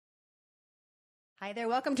Hi there.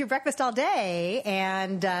 Welcome to Breakfast All Day.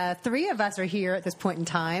 And three of us are here at this point in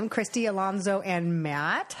time. Christy, Alonso, and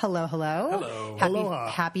Matt. Hello, hello. Hello.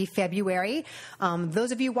 Happy February.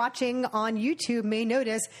 Those of you watching on YouTube may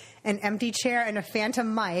notice an empty chair and a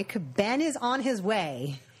phantom mic. Ben is on his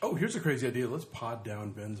way. Oh, here's a crazy idea. Let's pod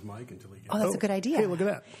down Ben's mic until he gets Oh, that's a good idea. Hey, look at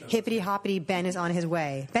that. Hippity hoppity, Ben is on his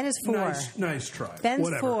way. Ben is 4. Nice try. Ben's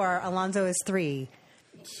Whatever. 4. Alonso is 3.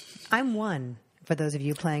 I'm 1. For those of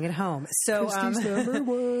you playing at home. So, Christy's number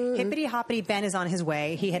 1. Hippity hoppity Ben is on his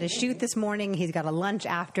way. He had a shoot this morning. He's got a lunch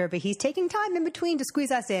after, but he's taking time in between to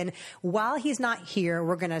squeeze us in. While he's not here,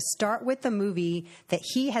 we're going to start with the movie that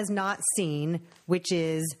he has not seen, which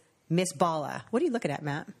is Miss Bala. What are you looking at,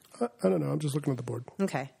 Matt? I don't know. I'm just looking at the board.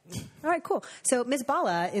 Okay. All right, cool. So Miss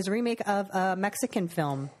Bala is a remake of a Mexican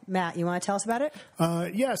film. Matt, you want to tell us about it?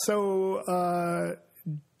 So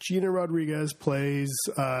Gina Rodriguez plays...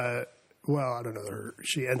 well, I don't know.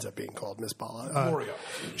 She ends up being called Miss Bala. Gloria.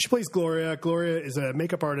 She plays Gloria. Gloria is a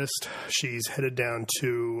makeup artist. She's headed down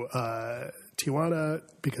to Tijuana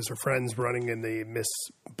because her friend's running in the Miss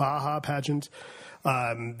Baja pageant.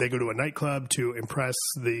 They go to a nightclub to impress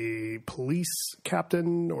the police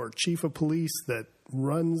captain or chief of police that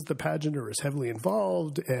runs the pageant or is heavily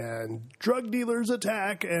involved, and drug dealers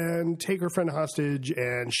attack and take her friend hostage,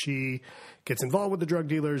 and she gets involved with the drug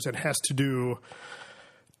dealers and has to do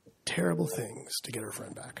terrible things to get her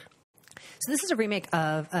friend back. So this is a remake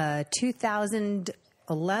of a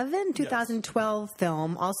 2012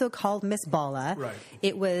 film, also called Miss Bala. Right.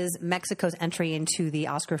 It was Mexico's entry into the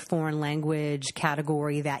Oscar foreign language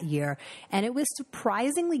category that year, and it was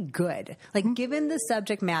surprisingly good. Like, given the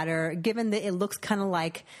subject matter, given that it looks kind of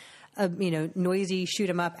like a noisy shoot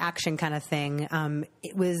 'em up action kind of thing,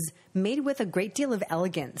 it was made with a great deal of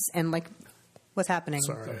elegance and like. What's happening?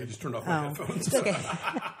 Sorry, I just turned off my headphones. Okay.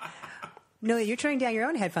 No, you're turning down your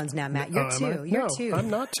own headphones now, Matt. You're 2. You're 2. I'm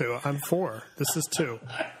not 2. I'm 4. This is 2.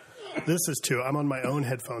 This is 2. I'm on my own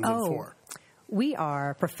headphones at 4. We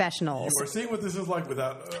are professionals. We're seeing what this is like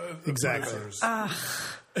without Exactly.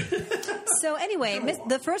 So anyway,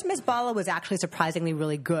 the first Miss Bala was actually surprisingly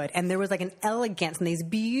really good, and there was like an elegance in these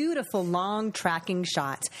beautiful long tracking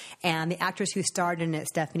shots, and the actress who starred in it,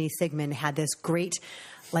 Stephanie Sigmund, had this great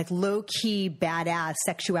like low-key badass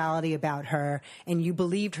sexuality about her, and you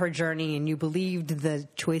believed her journey and you believed the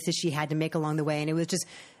choices she had to make along the way, and it was just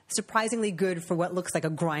surprisingly good for what looks like a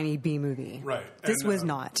grimy B movie. Right. This was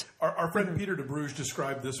not. Our friend Peter de Bruges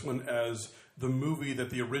described this one as the movie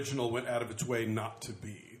that the original went out of its way not to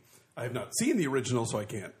be. I have not seen the original, so I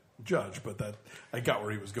can't judge, but that I got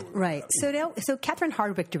where he was going. Right. With that. So Catherine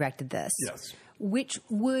Hardwicke directed this. Yes. Which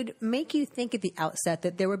would make you think at the outset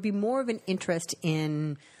that there would be more of an interest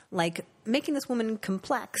in like making this woman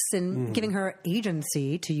complex and giving her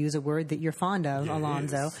agency, to use a word that you're fond of,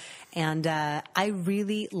 Alonso. Yes. And I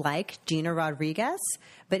really like Gina Rodriguez,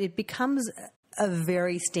 but it becomes a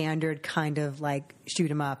very standard kind of like shoot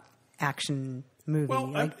 'em up action movie,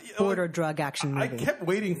 border drug action movie. I kept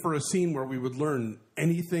waiting for a scene where we would learn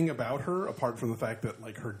anything about her apart from the fact that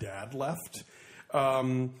like her dad left.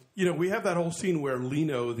 We have that whole scene where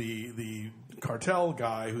Lino, the cartel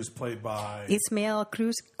guy, who's played by Ismael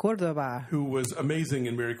Cruz Cordova, who was amazing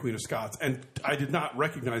in Mary Queen of Scots, and I did not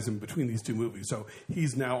recognize him between these two movies. So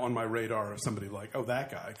he's now on my radar of somebody like, oh, that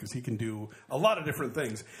guy, because he can do a lot of different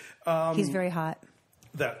things. He's very hot.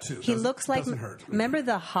 That too. He looks like. Doesn't hurt. Remember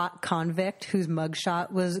the hot convict whose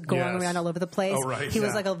mugshot was going around all over the place? Oh, right. He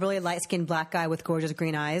was like a really light-skinned black guy with gorgeous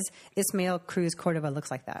green eyes. Ismael Cruz Cordova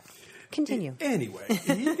looks like that. Continue. Anyway,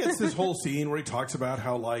 he gets this whole scene where he talks about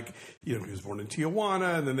how, he was born in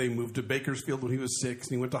Tijuana, and then they moved to Bakersfield when he was 6,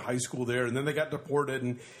 and he went to high school there, and then they got deported,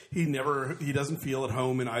 and he doesn't feel at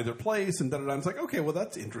home in either place, and da-da-da. It's like, okay, well,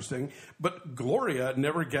 that's interesting. But Gloria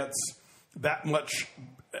never gets that much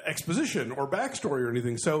exposition or backstory or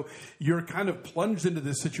anything. So you're kind of plunged into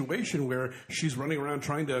this situation where she's running around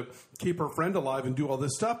trying to keep her friend alive and do all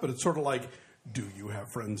this stuff, but it's sort of like, do you have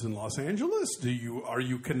friends in Los Angeles? Are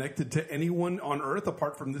you connected to anyone on Earth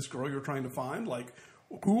apart from this girl you're trying to find? Like,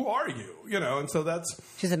 who are you? And so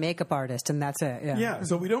she's a makeup artist, and that's it. Yeah.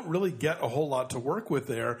 So we don't really get a whole lot to work with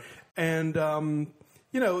there, and I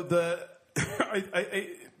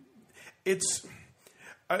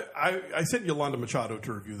sent Yolanda Machado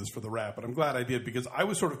to review this for TheWrap, but I'm glad I did because I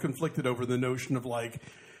was sort of conflicted over the notion of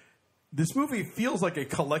this movie feels like a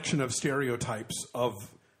collection of stereotypes of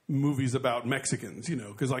movies about Mexicans,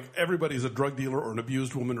 because everybody's a drug dealer or an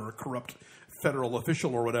abused woman or a corrupt federal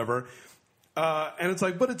official or whatever. And it's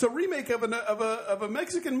but it's a remake of a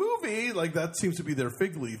Mexican movie. That seems to be their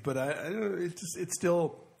fig leaf, but it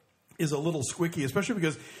is a little squicky, especially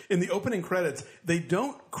because in the opening credits, they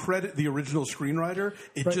don't credit the original screenwriter.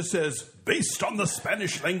 It just says, based on the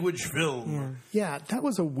Spanish language film. Yeah, that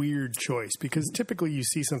was a weird choice because typically you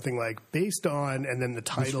see something like based on and then the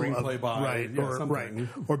title screenplay by,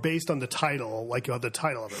 or based on the title, like you have the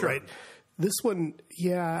title of it, right? This one,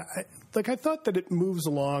 I thought that it moves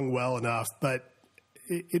along well enough, but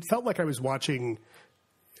it felt like I was watching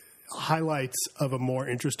highlights of a more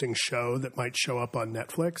interesting show that might show up on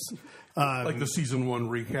Netflix. Like the season 1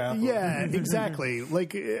 recap. Yeah, exactly.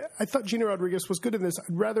 Like, I thought Gina Rodriguez was good in this.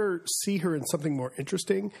 I'd rather see her in something more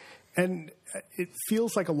interesting. And it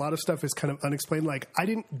feels like a lot of stuff is kind of unexplained. Like, I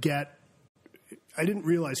didn't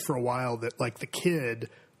realize for a while that, like, the kid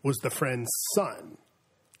was the friend's son.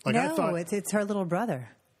 Like, no, I thought, it's her little brother.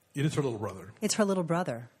 It is her little brother. It's her little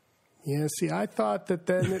brother. Yeah, see, I thought that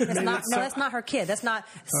then it made No, that's not her kid. That's not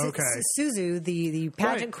Suzu, the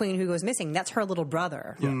pageant queen who goes missing. That's her little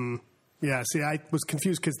brother. Yeah, see, I was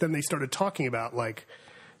confused because then they started talking about, like,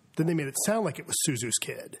 then they made it sound like it was Suzu's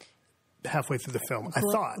kid halfway through the film. I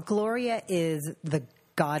thought. Gloria is the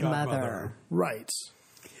godmother. Right.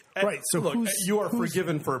 Right. So look, you are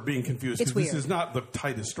forgiven for being confused because this is not the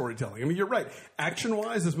tightest storytelling. I mean, you're right.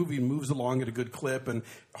 Action-wise, this movie moves along at a good clip, and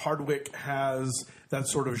Hardwicke has that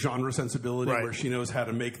sort of genre sensibility where she knows how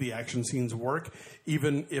to make the action scenes work,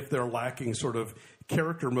 even if they're lacking sort of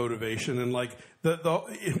character motivation. And like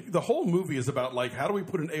the whole movie is about like how do we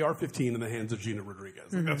put an AR-15 in the hands of Gina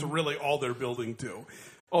Rodriguez? Like, that's really all they're building to.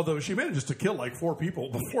 Although she manages to kill like 4 people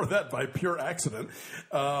before that by pure accident.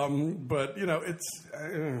 But, you know, it's...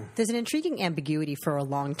 There's an intriguing ambiguity for a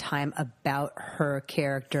long time about her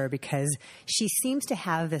character because she seems to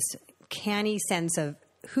have this canny sense of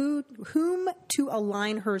whom to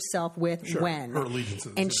align herself with when. Her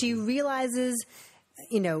allegiances. And she realizes,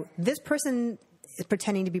 you know, this person is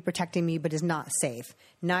pretending to be protecting me but is not safe.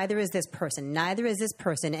 Neither is this person. Neither is this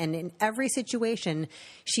person. And in every situation,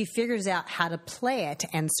 she figures out how to play it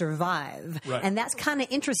and survive. Right. And that's kind of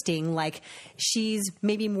interesting. Like, she's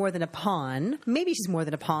maybe more than a pawn. Maybe she's more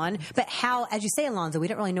than a pawn. But how, as you say, Alonso, we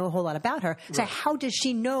don't really know a whole lot about her. So how does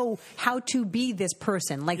she know how to be this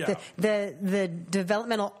person? Like, the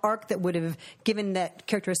developmental arc that would have given that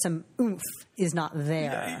character some oomph is not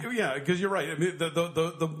there. Yeah, because you're right. I mean,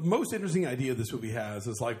 the most interesting idea this movie has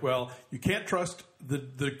is like, well, you can't trust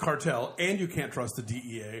the cartel and you can't trust the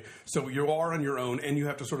DEA, so you are on your own and you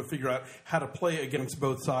have to sort of figure out how to play against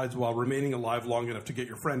both sides while remaining alive long enough to get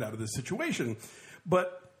your friend out of this situation.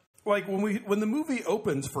 But like when the movie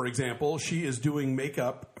opens, for example, she is doing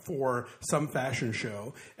makeup for some fashion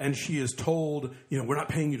show and she is told, you know, we're not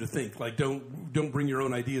paying you to think, like don't bring your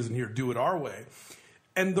own ideas in here, do it our way.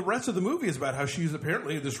 And the rest of the movie is about how she's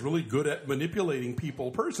apparently this really good at manipulating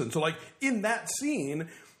people person. So like in that scene,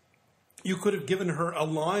 you could have given her a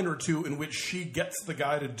line or two in which she gets the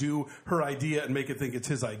guy to do her idea and make it think it's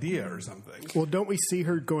his idea or something. Well, don't we see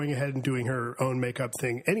her going ahead and doing her own makeup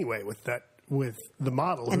thing anyway with the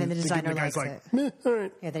model? And then the designer likes like, it. All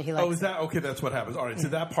right. Yeah, then he likes is that okay? That's what happens. All right. So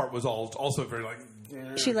that part was also very like.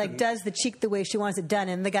 She like does the cheek the way she wants it done,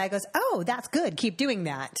 and the guy goes, "Oh, that's good. Keep doing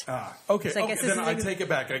that." Okay. So I guess then I take it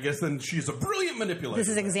back. I guess then she's a brilliant manipulator. This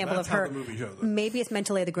is an example That's of her. How the movie shows it. Maybe it's meant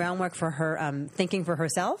to lay the groundwork for her thinking for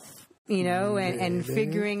herself, you know, and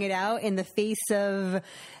figuring it out in the face of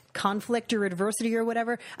conflict or adversity or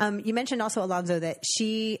whatever. You mentioned also, Alonso, that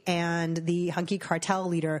she and the hunky cartel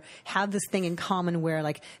leader have this thing in common where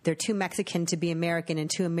like they're too Mexican to be American and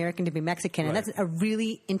too American to be Mexican. And that's a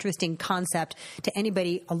really interesting concept to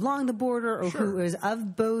anybody along the border or who is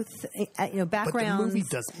of both backgrounds. But the movie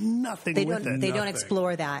does nothing with it. They don't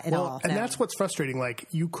explore that at all. And that's what's frustrating. Like,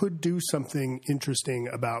 you could do something interesting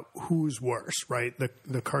about who's worse, right?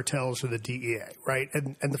 The cartels or the DEA, right?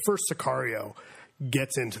 And the first Sicario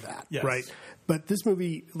gets into that, right? But this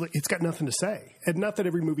movie, it's got nothing to say. And not that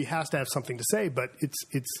every movie has to have something to say, but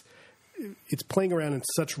it's playing around in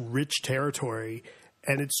such rich territory,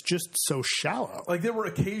 and it's just so shallow. Like, there were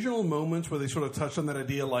occasional moments where they sort of touched on that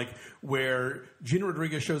idea, like where Gina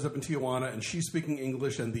Rodriguez shows up in Tijuana and she's speaking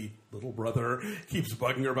English and the little brother keeps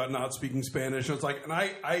bugging her about not speaking Spanish. And it's like, and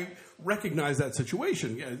I recognize that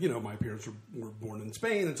situation. Yeah, you know, my parents were born in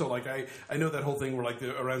Spain, and so like I know that whole thing where like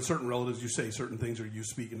around certain relatives you say certain things or you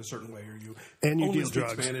speak in a certain way or you only deal speak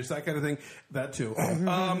drugs. Spanish, that kind of thing. That too.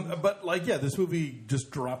 But like, yeah, this movie just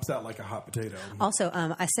drops out like a hot potato. Also,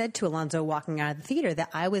 I said to Alonso walking out of the theater that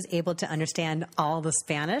I was able to understand all the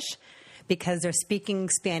Spanish because they're speaking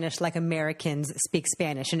Spanish like Americans speak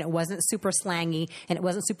Spanish, and it wasn't super slangy and it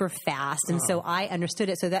wasn't super fast, and so I understood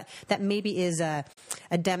it. So that maybe is a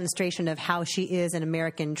demonstration of how she is an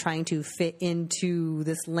American trying to fit into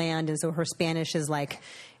this land, and so her Spanish is like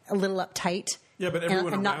a little uptight. Yeah, but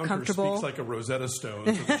everyone and not around her comfortable. speaks like a Rosetta Stone,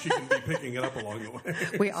 so that she can be picking it up along the way.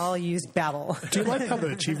 We all use Babel. Do you like how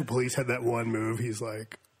the chief of police had that one move? He's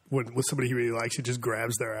like, when with somebody he really likes, he just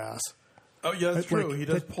grabs their ass. Oh, yeah, that's true. He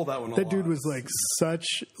does pull that one a lot. That dude was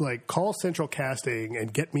like call Central Casting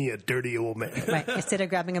and get me a dirty old man. Right, instead of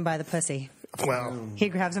grabbing him by the pussy. Well, He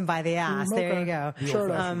grabs him by the ass. Okay. There you go. Sure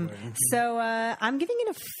So I'm giving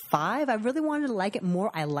it a 5. I really wanted to like it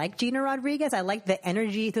more. I like Gina Rodriguez. I like the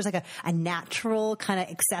energy. There's like a natural, kind of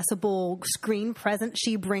accessible screen presence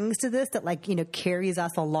she brings to this that carries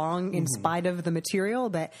us along in spite of the material.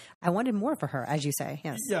 But I wanted more for her, as you say.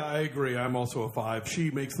 Yes. Yeah, I agree. I'm also a 5.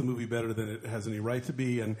 She makes the movie better than it has any right to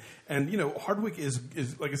be. And Hardwicke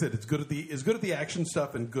is like I said, it's good at the action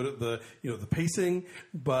stuff and good at the the pacing.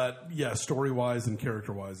 But yeah, story-wise and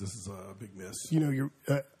character-wise, this is a big miss.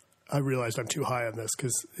 I realized I'm too high on this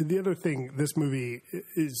because the other thing, this movie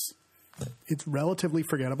it's relatively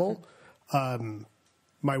forgettable.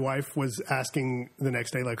 My wife was asking the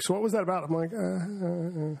next day, like, so what was that about? I'm like,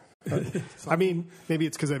 I mean, maybe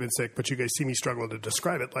it's because I've been sick, but you guys see me struggle to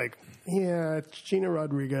describe it. Like, yeah, it's Gina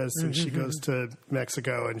Rodriguez, and she goes to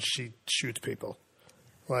Mexico and she shoots people.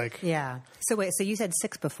 Yeah. So wait. So you said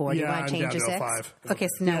 6 before. Do you want to change I'm to down 6? to 5. Okay.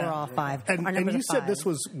 So now we're all 5. And you said this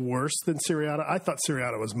was worse than Seriata. I thought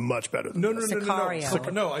Seriata was much better than this.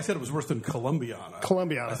 Sicario. No, I said it was worse than Colombiana.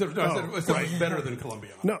 Colombiana. I said it was better than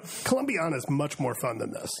Colombiana. No, Colombiana is much more fun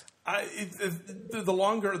than this.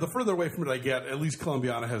 The further away from it I get, at least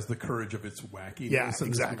Colombiana has the courage of its wackiness. Yeah, and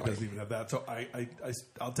exactly. It doesn't even have that. So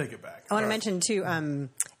I'll take it back. I want to mention too.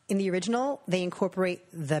 In the original, they incorporate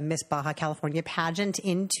the Miss Baja California pageant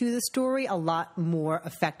into the story a lot more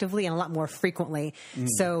effectively and a lot more frequently.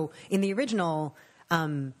 So in the original,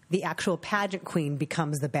 the actual pageant queen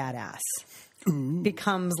becomes the badass.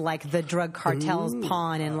 Becomes like the drug cartel's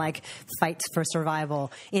pawn and fights for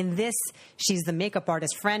survival. In this, she's the makeup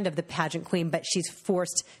artist friend of the pageant queen, but she's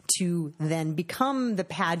forced to then become the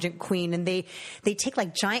pageant queen. And they take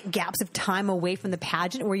giant gaps of time away from the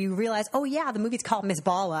pageant where you realize, oh yeah, the movie's called Miss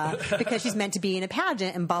Bala because she's meant to be in a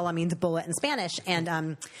pageant, and Bala means bullet in Spanish.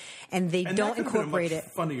 And they don't incorporate it.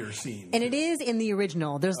 Funnier scene. And it is in the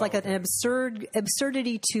original. There's an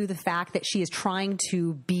absurdity to the fact that she is trying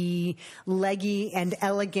to be leggy and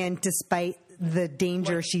elegant despite the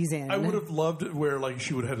danger she's in. I would have loved it where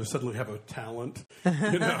she would have to suddenly have a talent.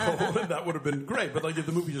 That would have been great. But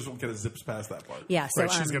the movie just kind of zips past that part. Yeah, so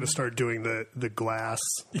she's going to start doing the glass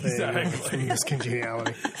exactly from Miss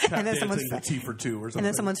Congeniality, and then someone's T for 2 or something. And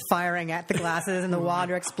then someone's firing at the glasses, and the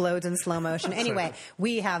water explodes in slow motion. Anyway,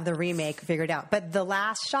 we have the remake figured out, but the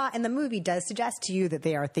last shot in the movie does suggest to you that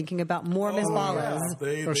they are thinking about more Miss Balas.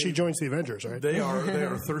 Yeah. She joins the Avengers, right? They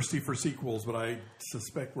are thirsty for sequels, but I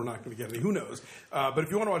suspect we're not going to get any. Who knows? But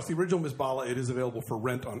if you want to watch the original Miss Bala, it is available for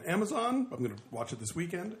rent on Amazon. I'm going to watch it this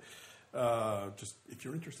weekend. Just if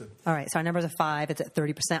you're interested. All right, so our number's a 5. It's at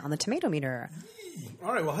 30% on the tomato meter.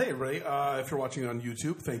 All right, well, hey, Ray, if you're watching on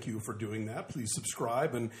YouTube, thank you for doing that. Please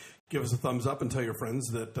subscribe and give us a thumbs up and tell your friends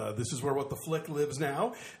that this is where What the Flick lives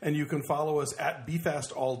now. And you can follow us at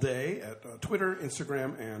BeFastAllDay at Twitter,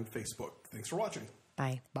 Instagram, and Facebook. Thanks for watching.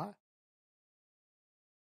 Bye. Bye.